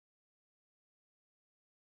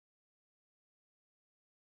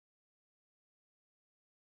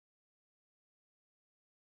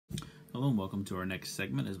Hello and welcome to our next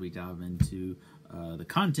segment as we dive into the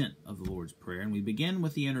content of the Lord's Prayer. And we begin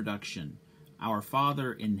with the introduction, Our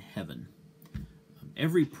Father in Heaven.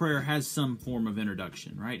 Every prayer has some form of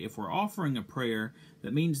introduction, right? If we're offering a prayer,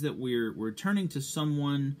 that means that we're turning to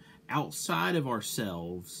someone outside of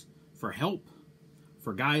ourselves for help,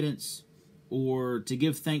 for guidance, or to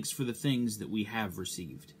give thanks for the things that we have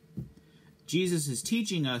received. Jesus is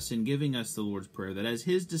teaching us and giving us the Lord's Prayer that as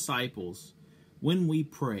His disciples, when we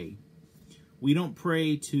pray, we don't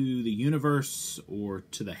pray to the universe or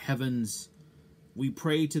to the heavens. We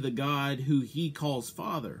pray to the God who He calls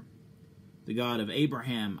Father, the God of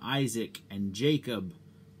Abraham, Isaac, and Jacob,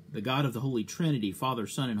 the God of the Holy Trinity, Father,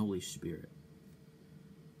 Son, and Holy Spirit.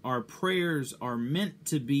 Our prayers are meant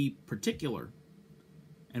to be particular,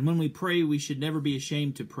 and when we pray, we should never be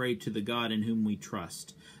ashamed to pray to the God in whom we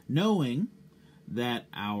trust, knowing that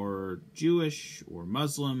our Jewish or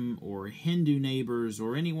Muslim or Hindu neighbors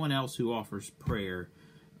or anyone else who offers prayer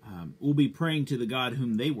will be praying to the God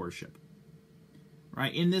whom they worship.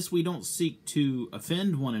 Right? In this, we don't seek to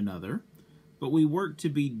offend one another, but we work to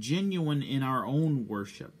be genuine in our own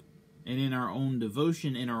worship and in our own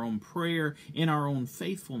devotion, in our own prayer, in our own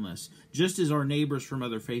faithfulness, just as our neighbors from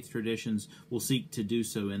other faith traditions will seek to do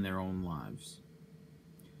so in their own lives.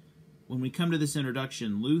 When we come to this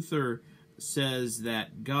introduction, Luther says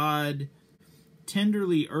that God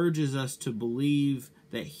tenderly urges us to believe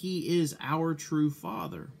that He is our true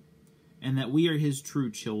Father and that we are His true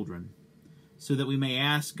children, so that we may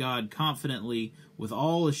ask God confidently with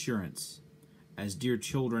all assurance, as dear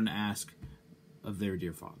children ask of their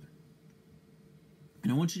dear Father.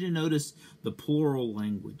 And I want you to notice the plural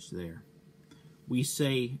language there. We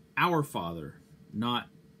say our Father, not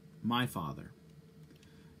my Father.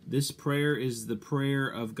 This prayer is the prayer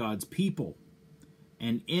of God's people,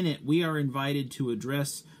 and in it we are invited to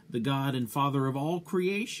address the God and Father of all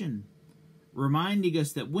creation, reminding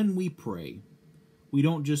us that when we pray, we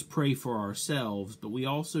don't just pray for ourselves, but we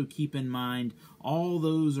also keep in mind all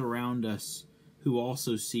those around us who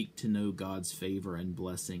also seek to know God's favor and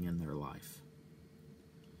blessing in their life.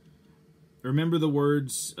 Remember the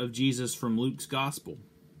words of Jesus from Luke's Gospel.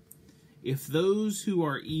 If those who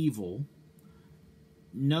are evil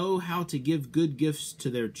know how to give good gifts to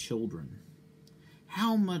their children,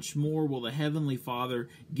 how much more will the Heavenly Father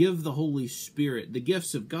give the Holy Spirit, the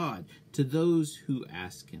gifts of God, to those who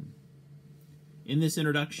ask Him? In this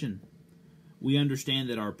introduction, we understand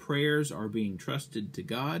that our prayers are being trusted to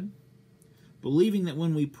God, believing that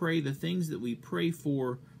when we pray, the things that we pray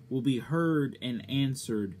for will be heard and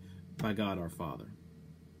answered by God our Father.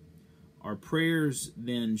 Our prayers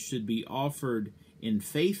then should be offered in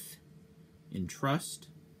faith, in trust,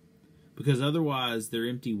 because otherwise they're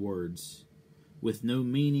empty words with no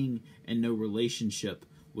meaning and no relationship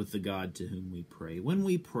with the God to whom we pray. When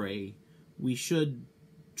we pray, we should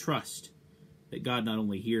trust that God not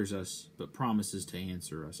only hears us, but promises to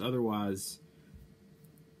answer us. Otherwise,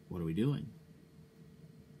 what are we doing?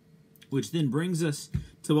 Which then brings us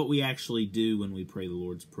to what we actually do when we pray the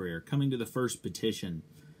Lord's Prayer. Coming to the first petition,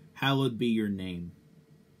 hallowed be your name.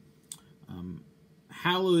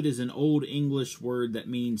 Hallowed is an old English word that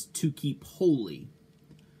means to keep holy.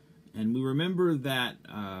 And we remember that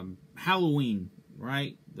Halloween,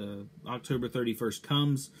 right, the October 31st,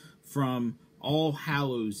 comes from All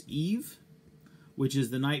Hallows Eve, which is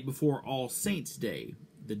the night before All Saints' Day,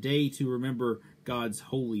 the day to remember God's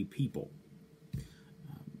holy people.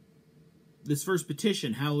 This first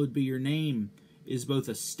petition, hallowed be your name, is both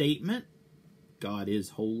a statement, God is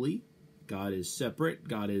holy, God is separate,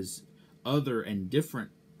 God is other and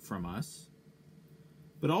different from us,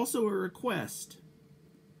 but also a request.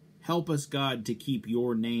 Help us, God, to keep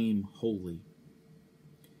your name holy.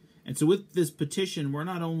 And so with this petition, we're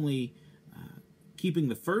not only keeping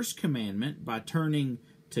the first commandment by turning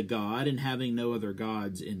to God and having no other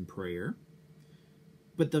gods in prayer,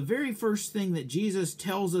 but the very first thing that Jesus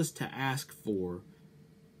tells us to ask for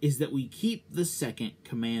is that we keep the second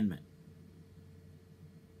commandment.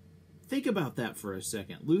 Think about that for a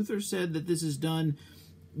second. Luther said that this is done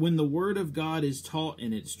when the Word of God is taught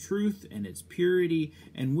in its truth and its purity,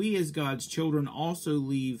 and we as God's children also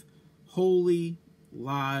live holy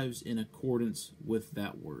lives in accordance with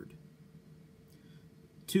that Word.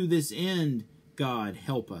 To this end, God,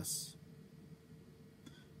 help us.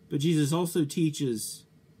 But Jesus also teaches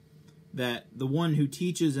that the one who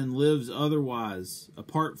teaches and lives otherwise,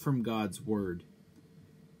 apart from God's Word,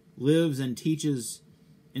 lives and teaches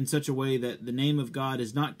in such a way that the name of God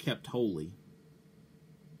is not kept holy.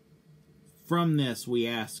 From this we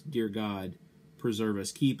ask, dear God, preserve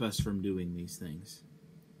us, keep us from doing these things.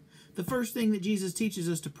 The first thing that Jesus teaches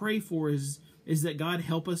us to pray for is is that God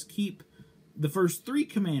help us keep the first 3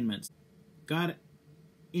 commandments. God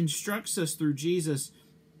instructs us through Jesus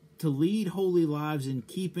to lead holy lives in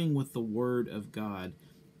keeping with the Word of God.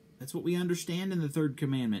 That's what we understand in the 3rd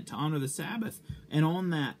commandment, to honor the Sabbath. And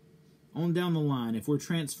on down the line, if we're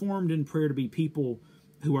transformed in prayer to be people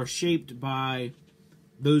who are shaped by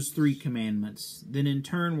those 3 commandments, then in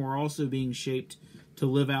turn we're also being shaped to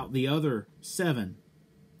live out the other 7.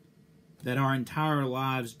 That our entire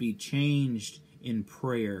lives be changed in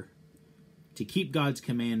prayer, to keep God's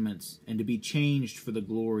commandments, and to be changed for the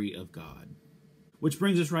glory of God. Which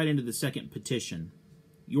brings us right into the second petition,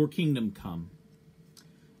 your kingdom come.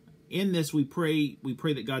 In this we pray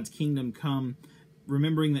that God's kingdom come,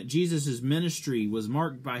 remembering that Jesus' ministry was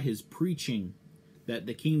marked by his preaching that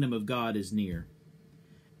the kingdom of God is near.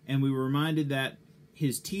 And we were reminded that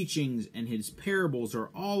his teachings and his parables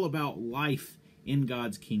are all about life in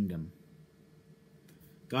God's kingdom.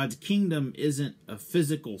 God's kingdom isn't a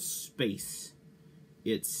physical space.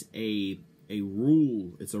 It's a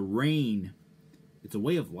rule. It's a reign. It's a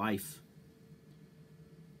way of life.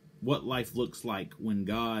 What life looks like when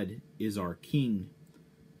God is our king.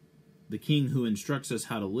 The king who instructs us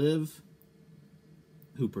how to live,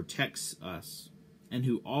 who protects us, and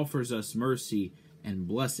who offers us mercy and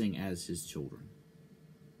blessing as his children.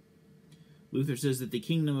 Luther says that the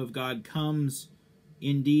kingdom of God comes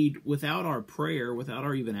indeed without our prayer, without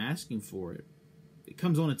our even asking for it. It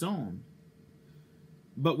comes on its own.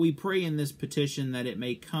 But we pray in this petition that it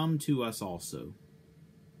may come to us also.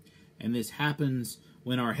 And this happens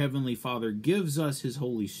when our Heavenly Father gives us his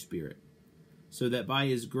Holy Spirit, so that by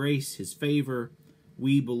his grace, his favor,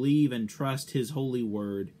 we believe and trust his holy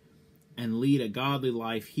word and lead a godly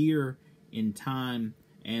life here in time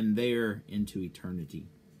and there into eternity.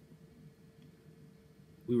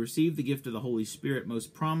 We receive the gift of the Holy Spirit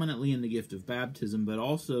most prominently in the gift of baptism, but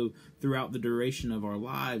also throughout the duration of our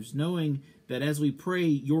lives, knowing that as we pray,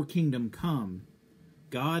 your kingdom come,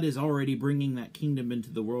 God is already bringing that kingdom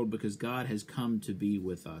into the world because God has come to be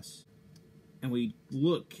with us. And we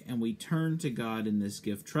look and we turn to God in this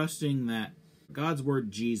gift, trusting that God's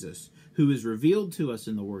word, Jesus, who is revealed to us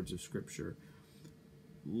in the words of Scripture,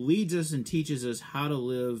 leads us and teaches us how to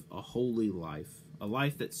live a holy life, a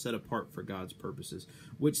life that's set apart for God's purposes,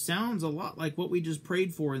 which sounds a lot like what we just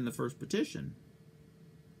prayed for in the first petition.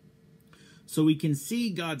 So we can see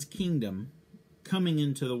God's kingdom coming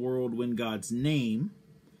into the world when God's name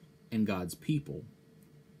and God's people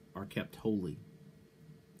are kept holy.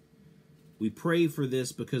 We pray for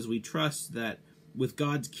this because we trust that with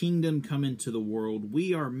God's kingdom come into the world,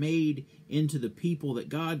 we are made into the people that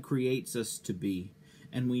God creates us to be.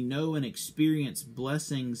 And we know and experience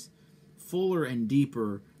blessings fuller and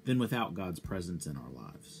deeper than without God's presence in our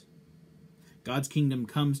lives. God's kingdom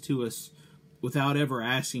comes to us without ever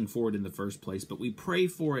asking for it in the first place, but we pray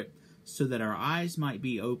for it so that our eyes might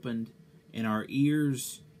be opened and our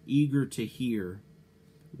ears eager to hear,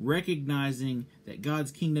 recognizing that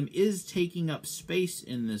God's kingdom is taking up space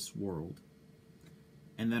in this world,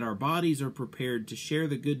 and that our bodies are prepared to share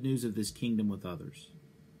the good news of this kingdom with others.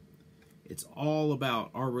 It's all about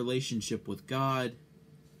our relationship with God,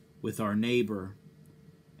 with our neighbor,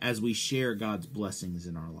 as we share God's blessings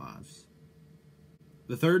in our lives.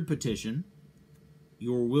 The third petition,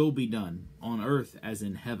 your will be done on earth as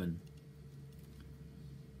in heaven.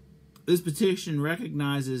 This petition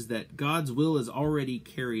recognizes that God's will is already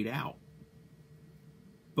carried out,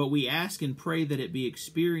 but we ask and pray that it be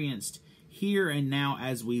experienced here and now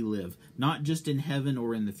as we live, not just in heaven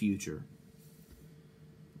or in the future.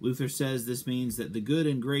 Luther says this means that the good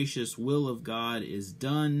and gracious will of God is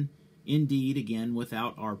done, indeed, again,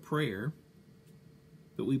 without our prayer,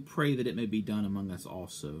 but we pray that it may be done among us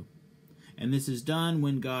also. And this is done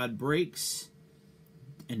when God breaks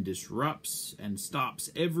and disrupts and stops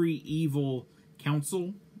every evil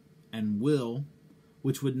counsel and will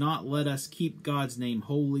which would not let us keep God's name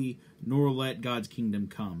holy nor let God's kingdom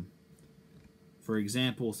come. For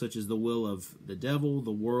example, such as the will of the devil,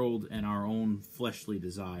 the world, and our own fleshly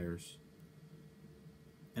desires.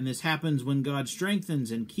 And this happens when God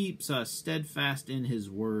strengthens and keeps us steadfast in His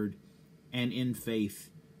word and in faith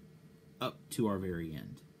up to our very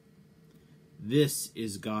end. This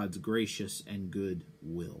is God's gracious and good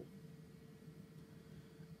will.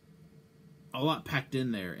 A lot packed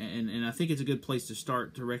in there, and I think it's a good place to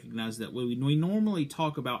start to recognize that we normally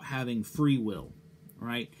talk about having free will,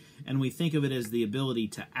 right? And we think of it as the ability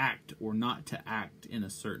to act or not to act in a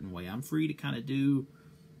certain way. I'm free to kind of do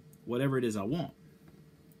whatever it is I want.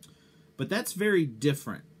 But that's very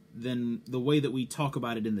different than the way that we talk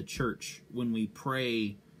about it in the church when we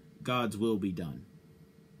pray God's will be done.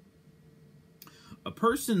 A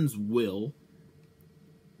person's will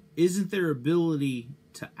isn't their ability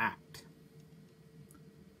to act.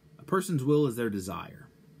 A person's will is their desire.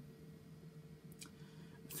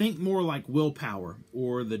 Think more like willpower,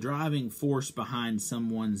 or the driving force behind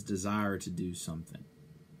someone's desire to do something.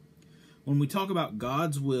 When we talk about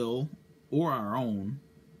God's will or our own,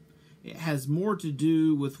 it has more to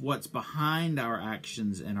do with what's behind our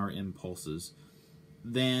actions and our impulses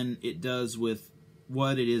than it does with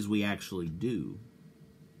what it is we actually do.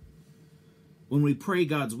 When we pray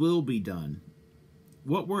God's will be done,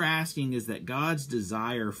 what we're asking is that God's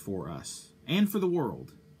desire for us and for the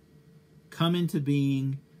world come into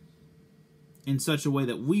being in such a way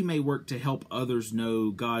that we may work to help others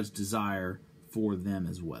know God's desire for them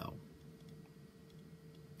as well.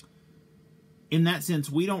 In that sense,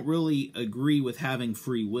 we don't really agree with having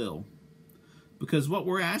free will, because what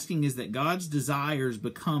we're asking is that God's desires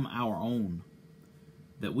become our own,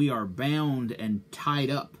 that we are bound and tied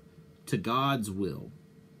up to God's will.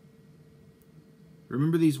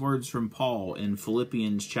 Remember these words from Paul in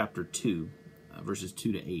Philippians chapter 2, verses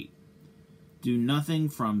 2 to 8. Do nothing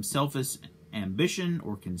from selfish ambition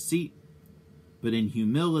or conceit, but in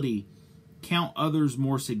humility count others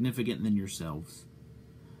more significant than yourselves.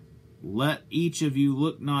 Let each of you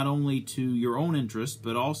look not only to your own interest,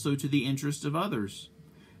 but also to the interest of others.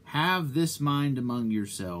 Have this mind among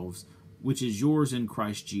yourselves, which is yours in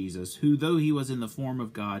Christ Jesus, who, though he was in the form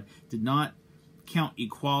of God, did not count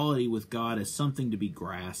equality with God as something to be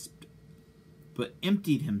grasped, but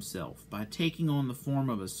emptied himself by taking on the form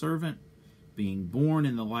of a servant, being born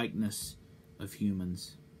in the likeness of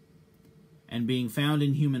humans. And being found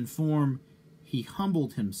in human form, he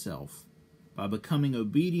humbled himself by becoming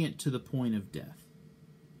obedient to the point of death,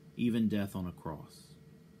 even death on a cross.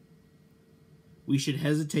 We should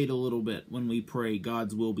hesitate a little bit when we pray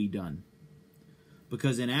God's will be done,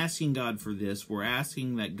 because in asking God for this, we're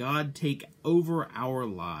asking that God take over our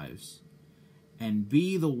lives and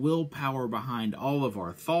be the willpower behind all of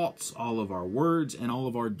our thoughts, all of our words, and all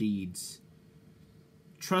of our deeds,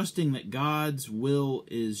 trusting that God's will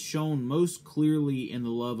is shown most clearly in the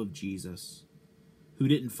love of Jesus, who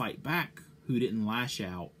didn't fight back, who didn't lash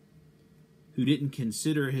out, who didn't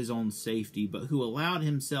consider his own safety, but who allowed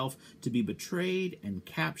himself to be betrayed and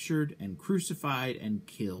captured and crucified and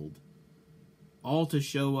killed, all to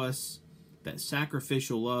show us that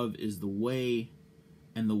sacrificial love is the way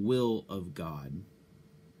and the will of God,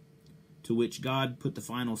 to which God put the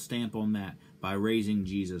final stamp on that by raising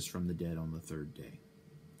Jesus from the dead on the third day.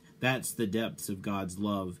 That's the depths of God's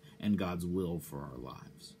love and God's will for our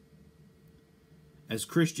lives. As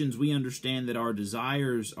Christians, we understand that our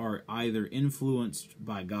desires are either influenced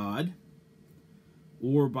by God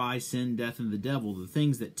or by sin, death, and the devil, the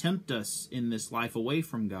things that tempt us in this life away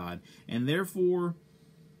from God. And therefore,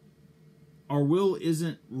 our will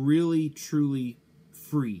isn't really, truly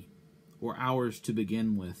free or ours to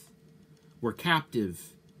begin with. We're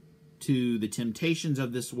captive to the temptations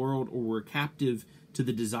of this world, or we're captive to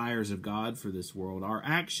the desires of God for this world. Our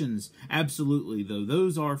actions, absolutely, though,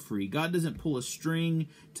 those are free. God doesn't pull a string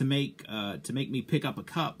to make me pick up a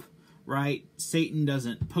cup, right? Satan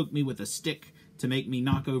doesn't poke me with a stick to make me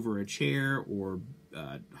knock over a chair or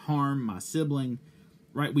harm my sibling,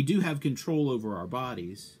 right? We do have control over our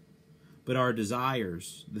bodies, but our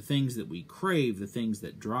desires, the things that we crave, the things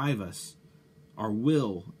that drive us, our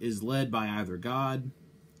will is led by either God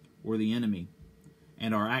or the enemy,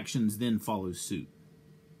 and our actions then follow suit.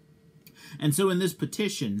 And so in this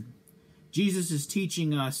petition, Jesus is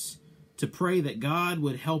teaching us to pray that God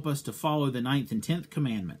would help us to follow the 9th and 10th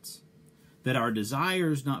commandments, that our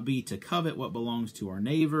desires not be to covet what belongs to our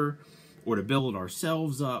neighbor or to build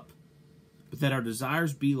ourselves up, but that our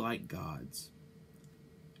desires be like God's,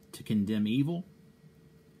 to condemn evil,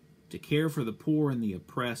 to care for the poor and the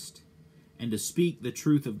oppressed, and to speak the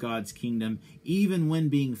truth of God's kingdom, even when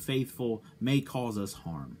being faithful may cause us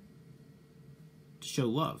harm, to show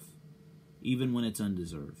love, even when it's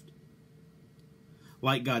undeserved.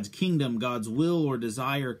 Like God's kingdom, God's will or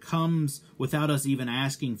desire comes without us even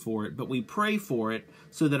asking for it, but we pray for it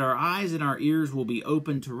so that our eyes and our ears will be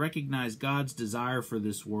open to recognize God's desire for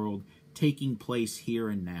this world taking place here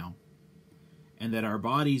and now, and that our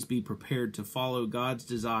bodies be prepared to follow God's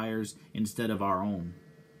desires instead of our own,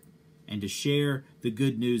 and to share the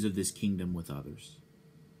good news of this kingdom with others.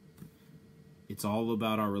 It's all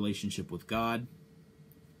about our relationship with God,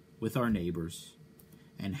 with our neighbors,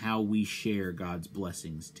 and how we share God's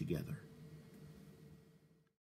blessings together.